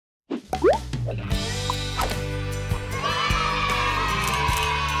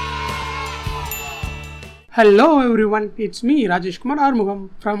Hello everyone, it's me Rajesh Armugam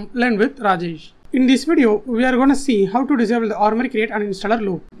from Learn with Rajesh. In this video, we are going to see how to disable the Armory Create Uninstaller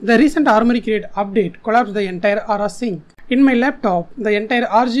Loop. The recent Armory Create update collapsed the entire Aura sync. In my laptop, the entire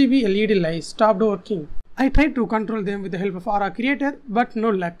RGB LED lights stopped working. I tried to control them with the help of Aura Creator, but no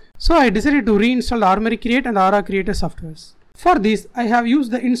luck. So I decided to reinstall the Armory Create and the Aura Creator softwares. For this, I have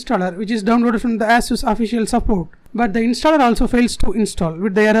used the installer which is downloaded from the Asus official support, but the installer also fails to install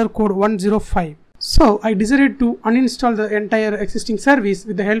with the error code 105. So I decided to uninstall the entire existing service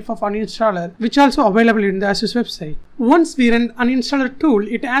with the help of uninstaller, which also available in the Asus website. Once we run uninstaller tool,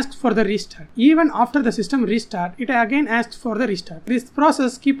 it asks for the restart. Even after the system restart, it again asks for the restart. This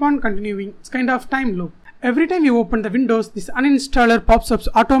process keep on continuing. It's kind of time loop. Every time you open the Windows, this uninstaller pops up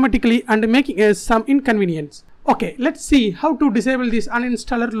automatically and making us some inconvenience. Okay, let's see how to disable this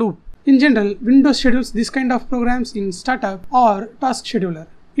uninstaller loop. In general, Windows schedules this kind of programs in startup or task scheduler.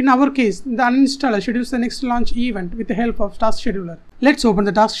 In our case, the uninstaller schedules the next launch event with the help of task scheduler. Let's open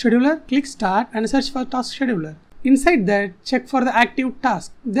the task scheduler, click start and search for task scheduler. Inside that, check for the active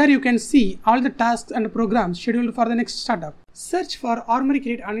task. There you can see all the tasks and programs scheduled for the next startup. Search for Armory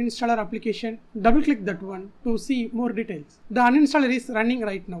Create Uninstaller application, double click that one to see more details. The uninstaller is running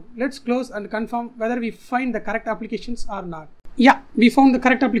right now. Let's close and confirm whether we find the correct applications or not. Yeah, we found the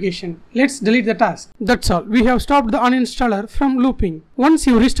correct application. Let's delete the task. That's all. We have stopped the uninstaller from looping. Once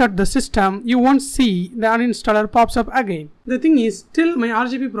you restart the system, you won't see the uninstaller pops up again. The thing is, still my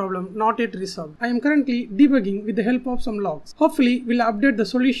RGB problem not yet resolved. I am currently debugging with the help of some logs. Hopefully, we'll update the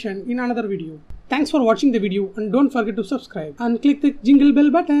solution in another video. Thanks for watching the video and don't forget to subscribe and click the jingle bell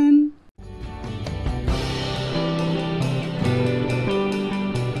button.